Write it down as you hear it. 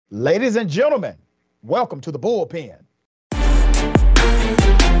Ladies and gentlemen, welcome to the Bullpen.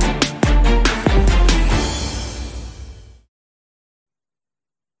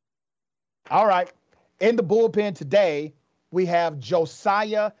 All right, in the Bullpen today, we have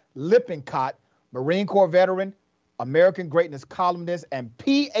Josiah Lippincott, Marine Corps veteran, American Greatness columnist, and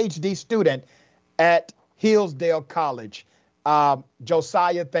PhD student at Hillsdale College.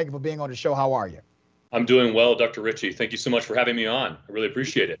 Josiah, thank you for being on the show. How are you? I'm doing well, Dr. Ritchie. Thank you so much for having me on. I really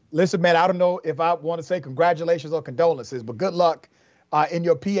appreciate it. Listen, man, I don't know if I want to say congratulations or condolences, but good luck in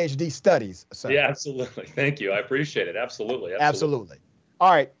your PhD studies, sir. Yeah, absolutely. Thank you. I appreciate it. Absolutely. Absolutely. All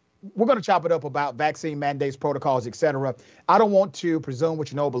right. We're going to chop it up about vaccine mandates, protocols, et cetera. I don't want to presume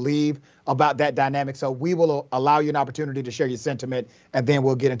what you know, believe about that dynamic. So we will allow you an opportunity to share your sentiment, and then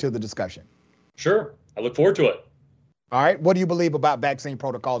we'll get into the discussion. Sure. I look forward to it. All right. What do you believe about vaccine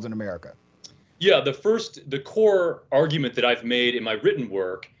protocols in America? Yeah, the core argument that I've made in my written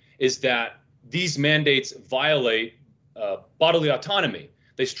work is that these mandates violate bodily autonomy.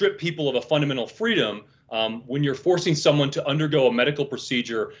 They strip people of a fundamental freedom when you're forcing someone to undergo a medical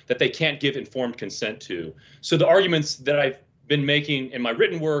procedure that they can't give informed consent to. So the arguments that I've been making in my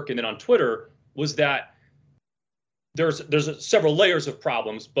written work and then on Twitter was that there's several layers of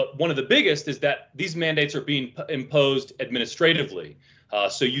problems, but one of the biggest is that these mandates are being imposed administratively.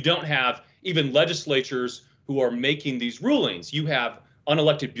 So you don't have even legislatures who are making these rulings. You have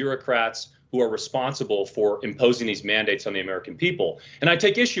unelected bureaucrats who are responsible for imposing these mandates on the American people. And I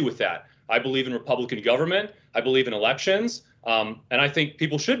take issue with that. I believe in Republican government. I believe in elections. And I think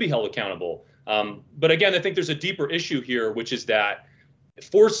people should be held accountable. But again, I think there's a deeper issue here, which is that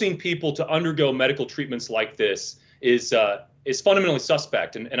forcing people to undergo medical treatments like this is fundamentally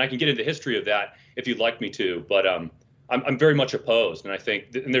suspect. And I can get into the history of that if you'd like me to. But I'm very much opposed, and I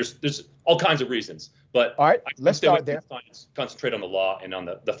think, and there's all kinds of reasons. But all right, let's start there. Concentrate on the law and on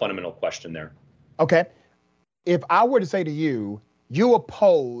the fundamental question there. Okay, if I were to say to you, you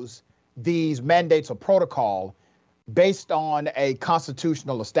oppose these mandates or protocol based on a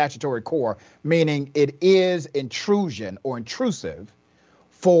constitutional or statutory core, meaning it is intrusion or intrusive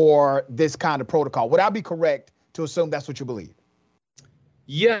for this kind of protocol. Would I be correct to assume that's what you believe?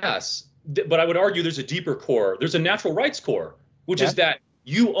 Yes. But I would argue there's a deeper core. There's a natural rights core, which is that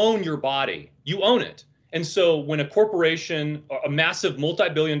you own your body. You own it. And so when a corporation, a massive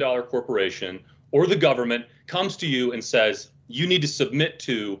multi-billion-dollar corporation or the government comes to you and says, you need to submit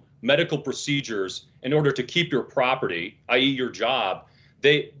to medical procedures in order to keep your property, i.e. your job,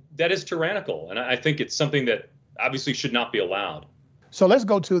 that is tyrannical. And I think it's something that obviously should not be allowed. So let's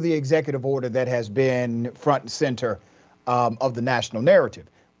go to the executive order that has been front and center of the national narrative.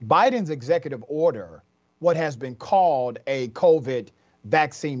 Biden's executive order, what has been called a COVID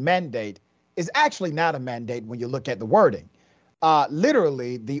vaccine mandate, is actually not a mandate when you look at the wording.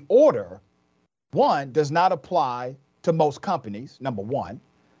 Literally, the order, one, does not apply to most companies, number one.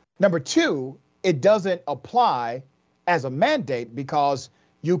 Number two, it doesn't apply as a mandate because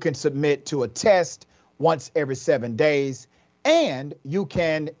you can submit to a test once every 7 days, and you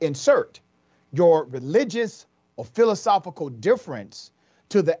can insert your religious or philosophical difference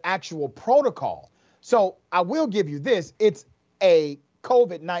to the actual protocol. So I will give you this. It's a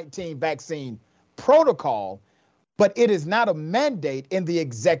COVID-19 vaccine protocol, but it is not a mandate in the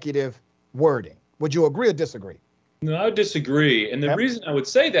executive wording. Would you agree or disagree? No, I would disagree. And the reason I would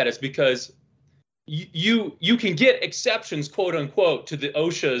say that is because you can get exceptions, quote unquote, to the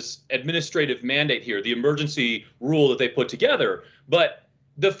OSHA's administrative mandate here, the emergency rule that they put together. But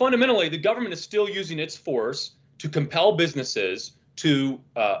fundamentally, the government is still using its force to compel businesses to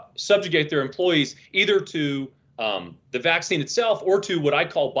subjugate their employees either to the vaccine itself or to what I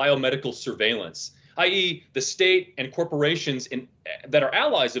call biomedical surveillance, i.e. the state and corporations that are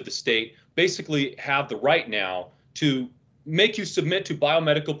allies of the state basically have the right now to make you submit to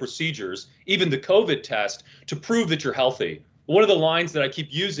biomedical procedures, even the COVID test, to prove that you're healthy. One of the lines that I keep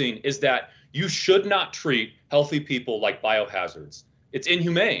using is that you should not treat healthy people like biohazards. It's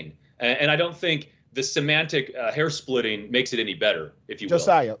inhumane. And I don't think the semantic hair splitting makes it any better, if you will.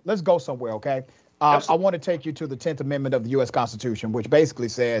 Josiah, let's go somewhere, okay? I want to take you to the 10th Amendment of the U.S. Constitution, which basically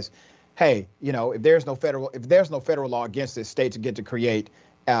says, hey, you know, if there's no federal law against it, states get to create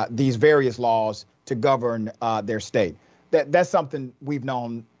these various laws to govern their state. That's something we've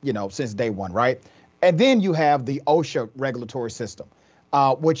known, you know, since day one, right? And then you have the OSHA regulatory system,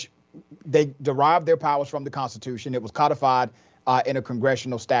 which they derive their powers from the Constitution. It was codified in a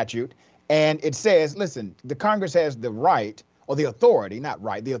congressional statute. And it says, listen, the Congress has the right, or the authority, not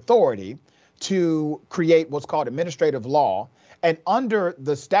right, the authority to create what's called administrative law. And under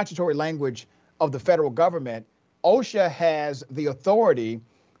the statutory language of the federal government, OSHA has the authority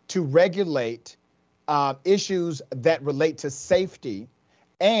to regulate issues that relate to safety,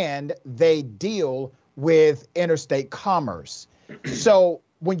 and they deal with interstate commerce. So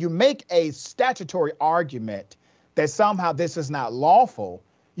when you make a statutory argument that somehow this is not lawful,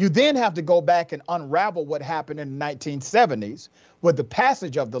 you then have to go back and unravel what happened in the 1970s with the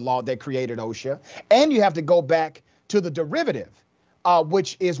passage of the law that created OSHA. And you have to go back to the derivative,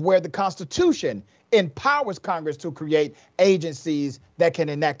 which is where the Constitution empowers Congress to create agencies that can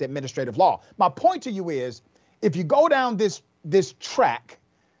enact administrative law. My point to you is, if you go down this track,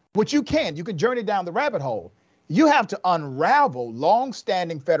 which you can journey down the rabbit hole, you have to unravel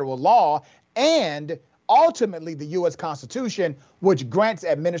longstanding federal law and ultimately the U.S. Constitution, which grants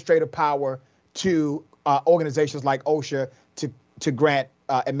administrative power to organizations like OSHA to grant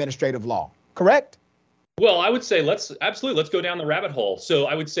administrative law. Correct? Well, I would say let's go down the rabbit hole. So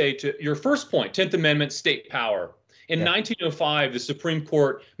I would say, to your first point, 10th Amendment state power. In 1905, the Supreme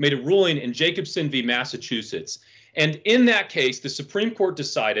Court made a ruling in Jacobson v. Massachusetts. And in that case, the Supreme Court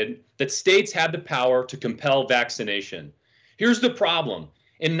decided that states had the power to compel vaccination. Here's the problem.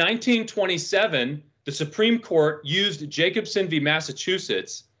 In 1927, the Supreme Court used Jacobson v.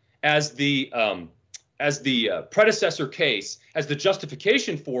 Massachusetts as the predecessor case, as the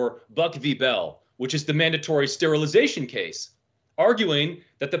justification for Buck v. Bell, which is the mandatory sterilization case, arguing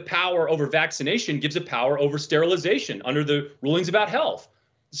that the power over vaccination gives a power over sterilization under the rulings about health.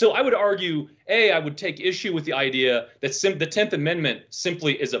 So I would argue, I would take issue with the idea that the 10th Amendment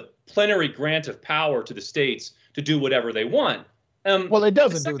simply is a plenary grant of power to the states to do whatever they want. Well, it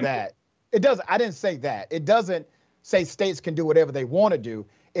doesn't do that. It doesn't. I didn't say that. It doesn't say states can do whatever they want to do.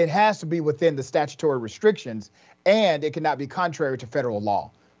 It has to be within the statutory restrictions, and it cannot be contrary to federal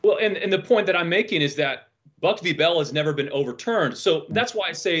law. Well, and the point that I'm making is that Buck v. Bell has never been overturned. So that's why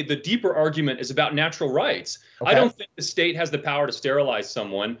I say the deeper argument is about natural rights. Okay. I don't think the state has the power to sterilize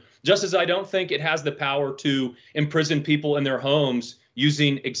someone, just as I don't think it has the power to imprison people in their homes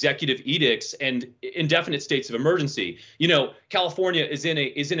using executive edicts and indefinite states of emergency. You know, California is in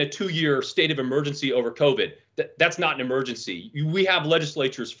a 2-year state of emergency over COVID. That's not an emergency. We have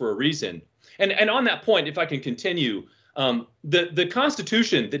legislatures for a reason. And on that point, if I can continue, the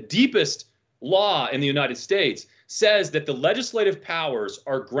Constitution, the deepest law in the United States, says that the legislative powers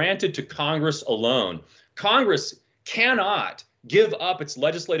are granted to Congress alone. Congress cannot give up its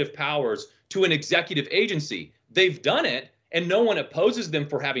legislative powers to an executive agency. They've done it, and no one opposes them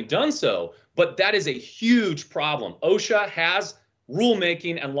for having done so, but that is a huge problem. OSHA has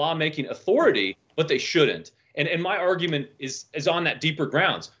rulemaking and lawmaking authority, but they shouldn't. And my argument is on that deeper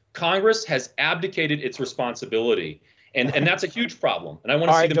grounds. Congress has abdicated its responsibility, and that's a huge problem. And I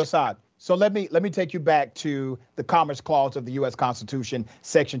want to see them. Josiah. So let me take you back to the Commerce Clause of the U.S. Constitution,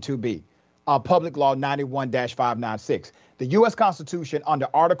 Section 2B, Public Law 91-596. The U.S. Constitution, under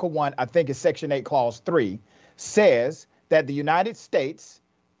Article 1, I think it's Section 8, Clause 3, says that the United States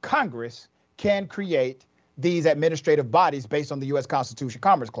Congress can create these administrative bodies based on the U.S. Constitution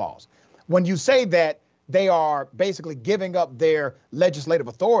Commerce Clause. When you say that they are basically giving up their legislative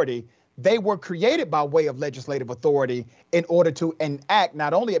authority, they were created by way of legislative authority in order to enact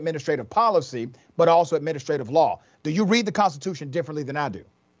not only administrative policy, but also administrative law. Do you read the Constitution differently than I do?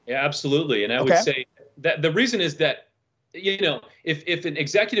 Yeah, absolutely. And I would say that the reason is that, you know, if an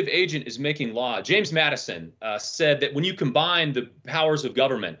executive agent is making law, James Madison said that when you combine the powers of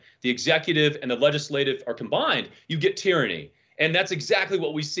government, the executive and the legislative are combined, you get tyranny. And that's exactly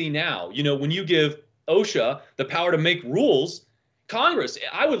what we see now. You know, when you give OSHA the power to make rules, Congress,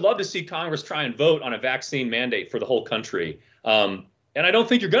 I would love to see Congress try and vote on a vaccine mandate for the whole country. And I don't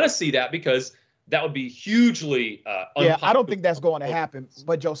think you're going to see that, because that would be hugely unpopular. Yeah, I don't think that's going to happen.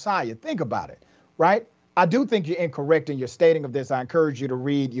 But Josiah, think about it, right? I do think you're incorrect in your stating of this. I encourage you to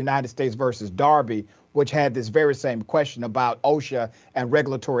read United States versus Darby, which had this very same question about OSHA and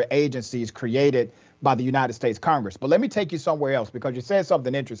regulatory agencies created by the United States Congress. But let me take you somewhere else, because you said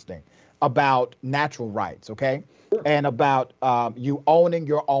something interesting about natural rights, okay? Sure. And about you owning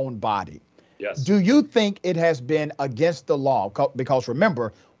your own body. Yes. Do you think it has been against the law? Because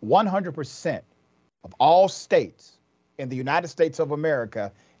remember, 100% of all states in the United States of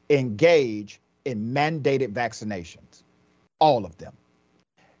America engage in mandated vaccinations, all of them.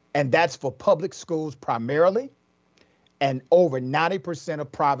 And that's for public schools primarily, and over 90%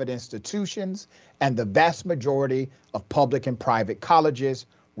 of private institutions, and the vast majority of public and private colleges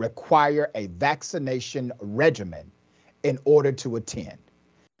require a vaccination regimen in order to attend.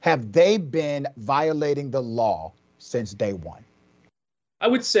 Have they been violating the law since day one? I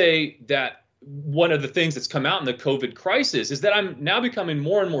would say that one of the things that's come out in the COVID crisis is that I'm now becoming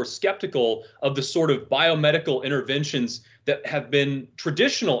more and more skeptical of the sort of biomedical interventions that have been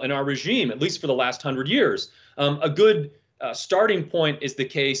traditional in our regime, at least for the last 100 years. A good starting point is the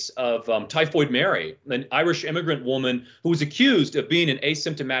case of Typhoid Mary, an Irish immigrant woman who was accused of being an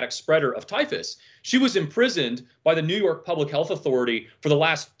asymptomatic spreader of typhus. She was imprisoned by the New York Public Health Authority for the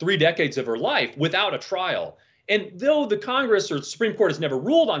last 3 decades of her life without a trial. And though the Congress or the Supreme Court has never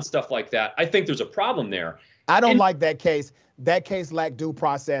ruled on stuff like that, I think there's a problem there. I don't like that case. That case lacked due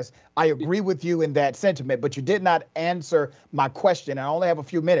process. I agree with you in that sentiment, but you did not answer my question. I only have a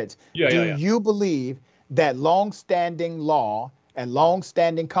few minutes. Do you believe that longstanding law and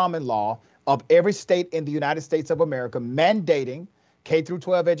longstanding common law of every state in the United States of America mandating K through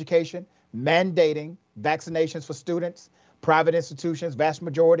 12 education, mandating vaccinations for students, private institutions, vast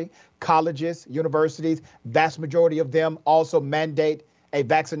majority, colleges, universities, vast majority of them also mandate a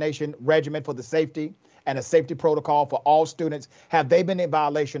vaccination regimen for the safety and a safety protocol for all students? Have they been in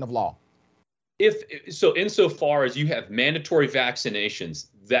violation of law? Insofar as you have mandatory vaccinations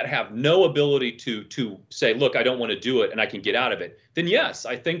that have no ability to say, look, I don't want to do it and I can get out of it, then yes,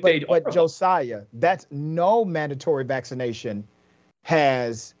 I think they. But Josiah, that's no mandatory vaccination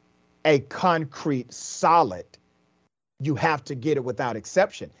has a concrete solid. You have to get it without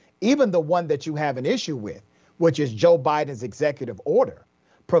exception. Even the one that you have an issue with, which is Joe Biden's executive order,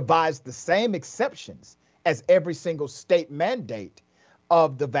 provides the same exceptions as every single state mandate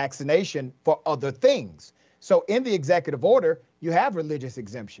of the vaccination for other things. So in the executive order, you have religious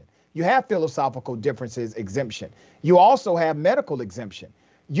exemption. You have philosophical differences exemption. You also have medical exemption.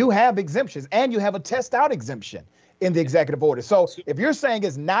 You have exemptions, and you have a test out exemption in the executive order. So if you're saying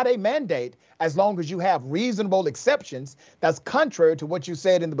it's not a mandate, as long as you have reasonable exceptions, that's contrary to what you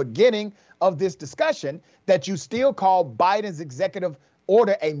said in the beginning of this discussion, that you still call Biden's executive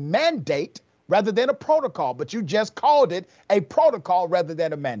order a mandate rather than a protocol, but you just called it a protocol rather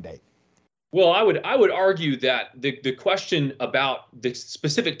than a mandate. Well, I would argue that the question about the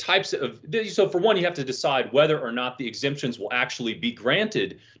specific types of, so for one, you have to decide whether or not the exemptions will actually be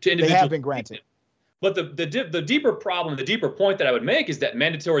granted to individuals. They have been granted. But the deeper problem, the deeper point that I would make is that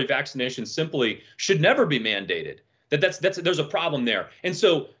mandatory vaccination simply should never be mandated. There's a problem there. And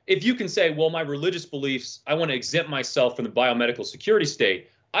so if you can say, well, my religious beliefs, I want to exempt myself from the biomedical security state,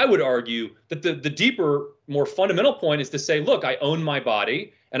 I would argue that the deeper, more fundamental point is to say, look, I own my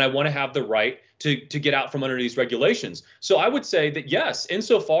body and I want to have the right to get out from under these regulations. So I would say that, yes,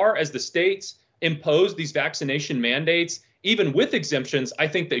 insofar as the states impose these vaccination mandates, even with exemptions, I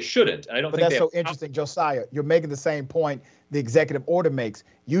think they shouldn't. I don't think that's so interesting, Josiah. You're making the same point the executive order makes.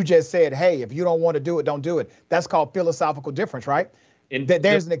 You just said, hey, if you don't want to do it, don't do it. That's called philosophical difference, right?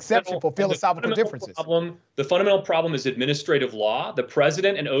 There's an exception for philosophical differences. The fundamental problem is administrative law. The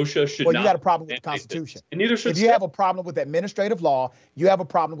president and OSHA should not. Well, you got a problem with the Constitution. And neither should. If you have a problem with administrative law, you have a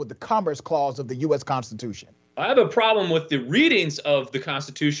problem with the Commerce Clause of the U.S. Constitution. I have a problem with the readings of the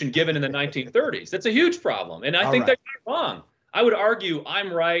Constitution given in the 1930s. That's a huge problem. And I think they're wrong. I would argue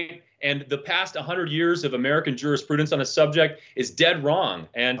I'm right, and the past 100 years of American jurisprudence on a subject is dead wrong.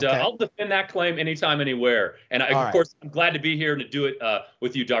 And I'll defend that claim anytime, anywhere. And of course, I'm glad to be here and to do it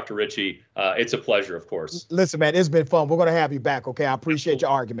with you, Dr. Ritchie. It's a pleasure, of course. Listen, man, it's been fun. We're going to have you back, okay? I appreciate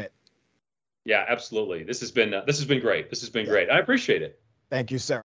your argument. Yeah, absolutely. This has been great. This has been great. I appreciate it. Thank you, sir.